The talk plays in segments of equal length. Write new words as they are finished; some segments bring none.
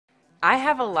I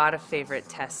have a lot of favorite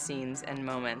test scenes and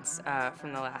moments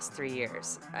from the last 3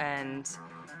 years, and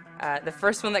the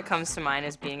first one that comes to mind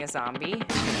is being a zombie.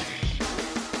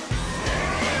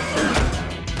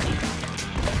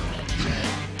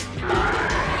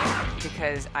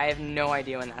 Because I have no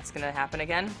idea when that's going to happen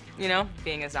again, you know,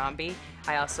 being a zombie.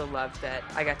 I also love that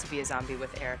I got to be a zombie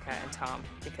with Erica and Tom,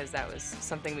 because that was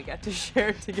something we got to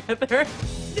share together.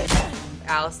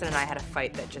 Allison and I had a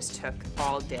fight that just took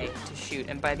all day to shoot,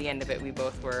 and by the end of it, we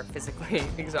both were physically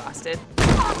exhausted.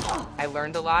 I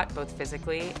learned a lot, both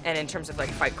physically and in terms of like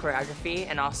fight choreography,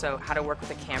 and also how to work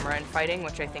with a camera and fighting,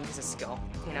 which I think is a skill.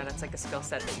 You know, that's like a skill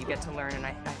set that you get to learn, and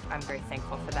I'm very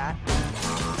thankful for that.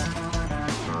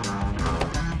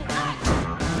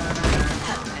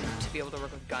 And to be able to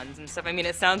work with guns and stuff. I mean,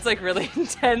 it sounds like really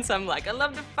intense. I'm like, I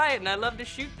love to fight and I love to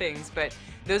shoot things, but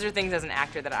those are things as an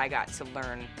actor that I got to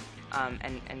learn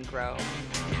and grow.